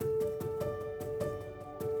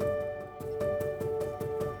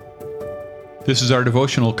This is our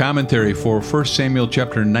devotional commentary for 1 Samuel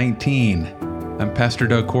chapter 19. I'm Pastor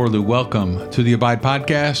Doug Corlew. Welcome to the Abide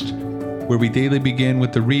Podcast, where we daily begin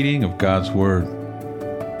with the reading of God's Word.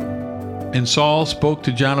 And Saul spoke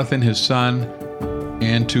to Jonathan his son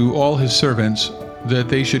and to all his servants that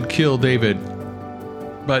they should kill David.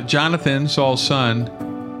 But Jonathan, Saul's son,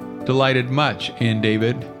 delighted much in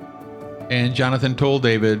David. And Jonathan told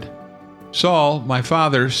David, "Saul, my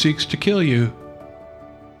father, seeks to kill you.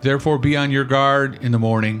 Therefore be on your guard in the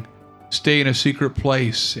morning. Stay in a secret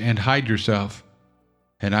place and hide yourself.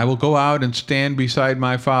 And I will go out and stand beside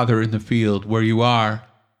my father in the field where you are,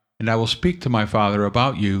 and I will speak to my father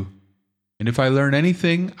about you. And if I learn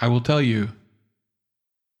anything, I will tell you."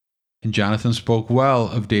 And Jonathan spoke well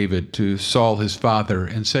of David to Saul his father,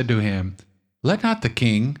 and said to him, "Let not the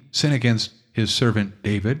king sin against his servant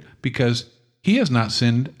David, because he has not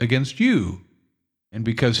sinned against you, and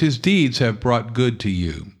because his deeds have brought good to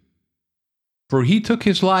you. For he took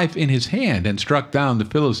his life in his hand and struck down the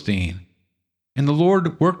Philistine. And the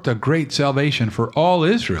Lord worked a great salvation for all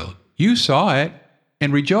Israel. You saw it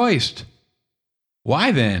and rejoiced.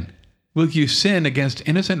 Why then will you sin against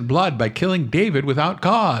innocent blood by killing David without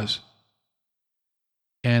cause?"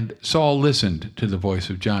 And Saul listened to the voice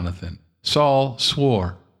of Jonathan. Saul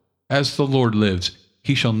swore, "As the Lord lives,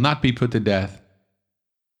 he shall not be put to death."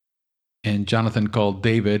 And Jonathan called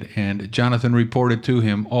David, and Jonathan reported to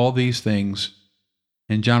him all these things.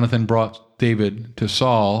 And Jonathan brought David to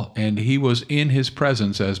Saul, and he was in his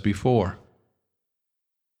presence as before.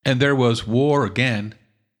 And there was war again.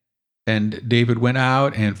 And David went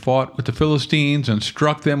out and fought with the Philistines, and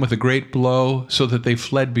struck them with a great blow, so that they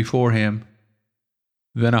fled before him.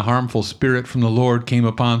 Then a harmful spirit from the Lord came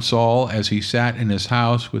upon Saul as he sat in his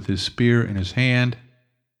house with his spear in his hand,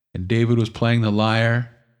 and David was playing the lyre.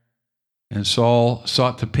 And Saul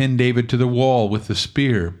sought to pin David to the wall with the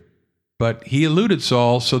spear, but he eluded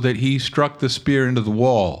Saul so that he struck the spear into the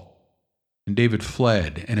wall, and David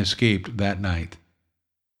fled and escaped that night.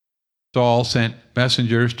 Saul sent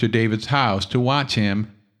messengers to David's house to watch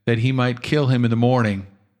him, that he might kill him in the morning.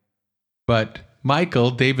 But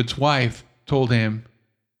Michal, David's wife, told him,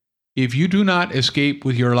 "If you do not escape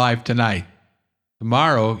with your life tonight,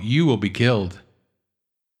 tomorrow you will be killed."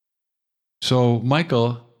 So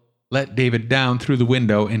Michal let David down through the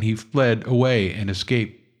window, and he fled away and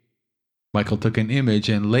escaped. Michal took an image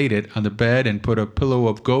and laid it on the bed, and put a pillow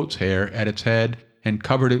of goat's hair at its head, and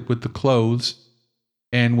covered it with the clothes.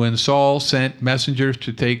 And when Saul sent messengers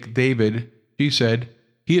to take David, she said,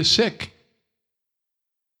 "He is sick."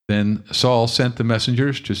 Then Saul sent the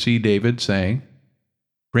messengers to see David, saying,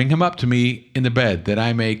 "Bring him up to me in the bed, that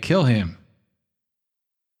I may kill him."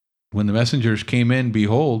 When the messengers came in,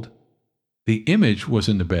 behold, the image was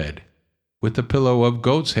in the bed, with the pillow of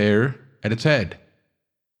goat's hair at its head.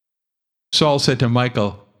 Saul said to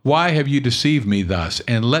Michal, "Why have you deceived me thus,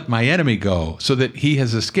 and let my enemy go, so that he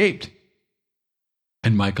has escaped?"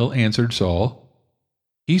 And Michal answered Saul,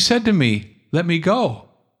 "He said to me, 'Let me go.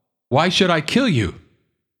 Why should I kill you?'"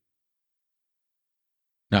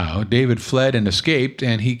 Now David fled and escaped,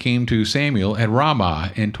 and he came to Samuel at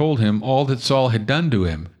Ramah, and told him all that Saul had done to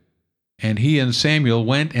him. And he and Samuel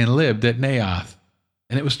went and lived at Naioth.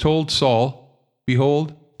 And it was told Saul,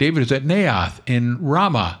 "Behold, David is at Naioth in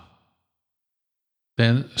Ramah."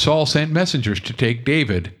 Then Saul sent messengers to take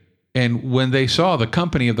David. And when they saw the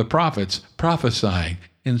company of the prophets prophesying,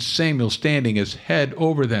 and Samuel standing as head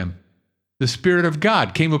over them, the Spirit of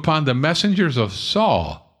God came upon the messengers of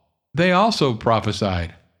Saul. They also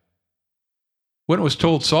prophesied. When it was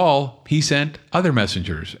told Saul, he sent other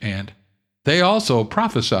messengers, and they also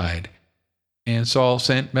prophesied. And Saul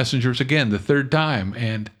sent messengers again the third time,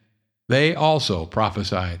 and they also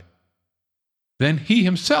prophesied. Then he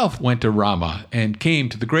himself went to Ramah, and came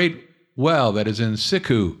to the great well that is in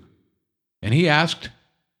Siku. And he asked,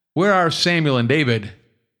 "Where are Samuel and David?"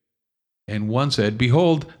 And one said,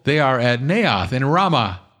 "Behold, they are at Naioth in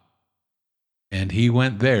Ramah." And he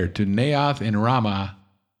went there to Naioth in Ramah,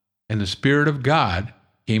 and the Spirit of God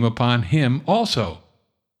came upon him also.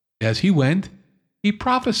 As he went, he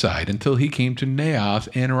prophesied until he came to Naioth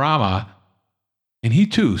in Ramah. And he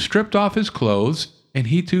too stripped off his clothes, and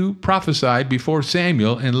he too prophesied before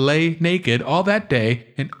Samuel, and lay naked all that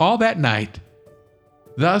day and all that night.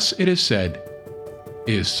 Thus it is said,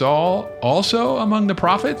 "Is Saul also among the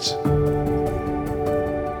prophets?"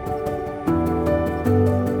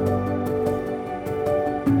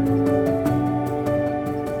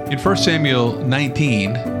 In 1 Samuel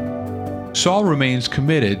 19, Saul remains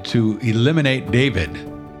committed to eliminate David,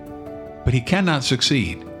 but he cannot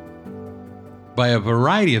succeed. By a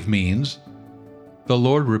variety of means, the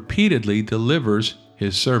Lord repeatedly delivers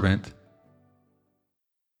his servant,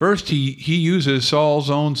 First, he uses Saul's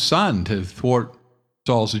own son to thwart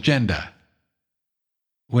Saul's agenda.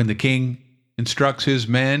 When the king instructs his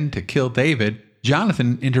men to kill David,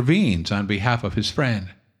 Jonathan intervenes on behalf of his friend.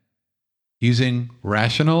 Using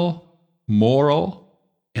rational, moral,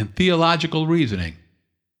 and theological reasoning,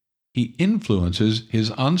 he influences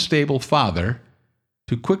his unstable father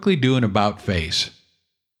to quickly do an about-face.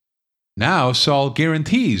 Now Saul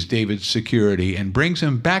guarantees David's security and brings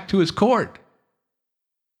him back to his court.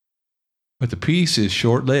 But the peace is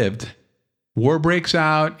short-lived. War breaks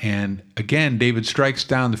out, and again David strikes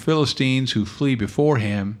down the Philistines who flee before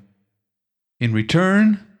him. In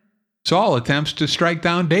return, Saul attempts to strike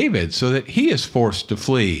down David so that he is forced to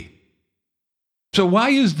flee. So why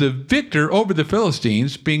is the victor over the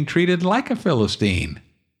Philistines being treated like a Philistine?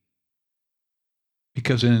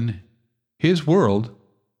 Because in his world,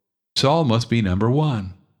 Saul must be number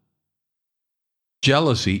one.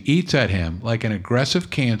 Jealousy eats at him like an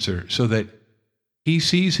aggressive cancer so that he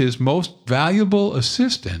sees his most valuable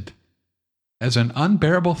assistant as an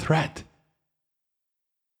unbearable threat.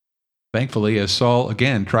 Thankfully, as Saul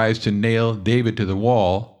again tries to nail David to the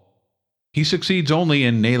wall, he succeeds only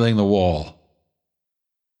in nailing the wall.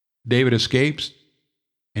 David escapes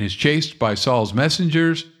and is chased by Saul's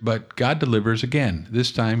messengers, but God delivers again,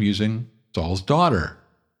 this time using Saul's daughter.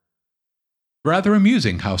 Rather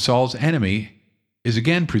amusing how Saul's enemy is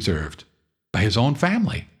again preserved by his own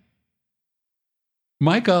family.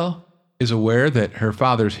 Michal is aware that her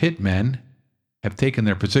father's hitmen have taken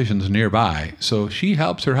their positions nearby, so she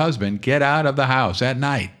helps her husband get out of the house at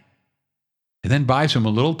night and then buys him a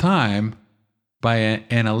little time by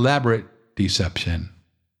an elaborate deception.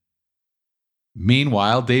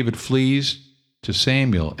 Meanwhile, David flees to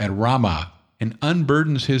Samuel at Ramah and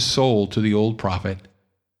unburdens his soul to the old prophet.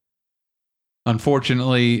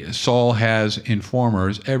 Unfortunately, Saul has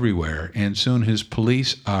informers everywhere, and soon his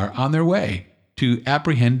police are on their way to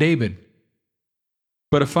apprehend David.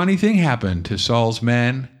 But a funny thing happened to Saul's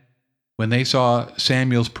men when they saw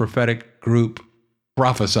Samuel's prophetic group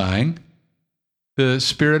prophesying. The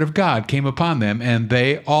Spirit of God came upon them, and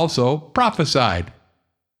they also prophesied.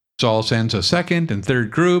 Saul sends a second and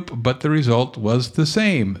third group, but the result was the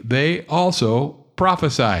same. They also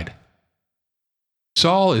prophesied.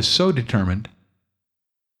 Saul is so determined.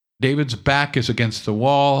 David's back is against the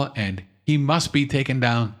wall, and he must be taken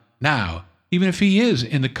down now, even if he is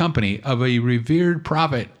in the company of a revered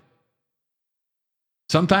prophet.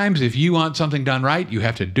 Sometimes if you want something done right, you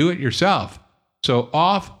have to do it yourself. So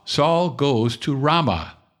off Saul goes to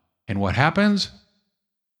Ramah. And what happens?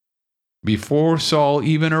 Before Saul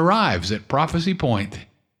even arrives at Prophecy Point,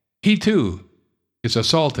 he too is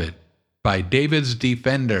assaulted by David's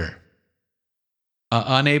defender.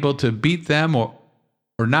 Unable to beat them or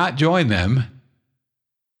not join them,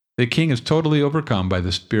 the king is totally overcome by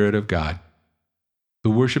the Spirit of God. The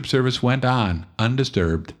worship service went on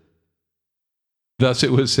undisturbed. Thus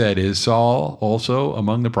it was said, "Is Saul also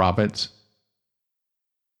among the prophets?"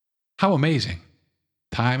 How amazing!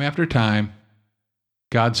 Time after time,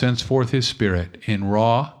 God sends forth His Spirit in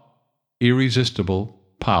raw, irresistible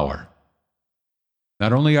power.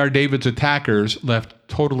 Not only are David's attackers left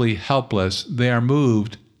totally helpless, they are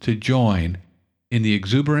moved to join in the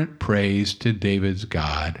exuberant praise to David's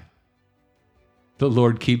God. The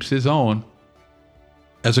Lord keeps His own.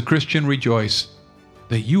 As a Christian, rejoice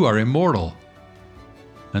that you are immortal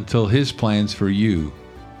until His plans for you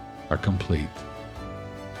are complete.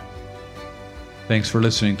 Thanks for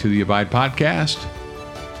listening to the Abide Podcast.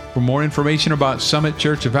 For more information about Summit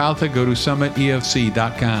Church of Alta, go to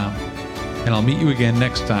summitefc.com. And I'll meet you again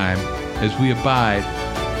next time as we abide,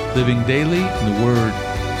 living daily in the Word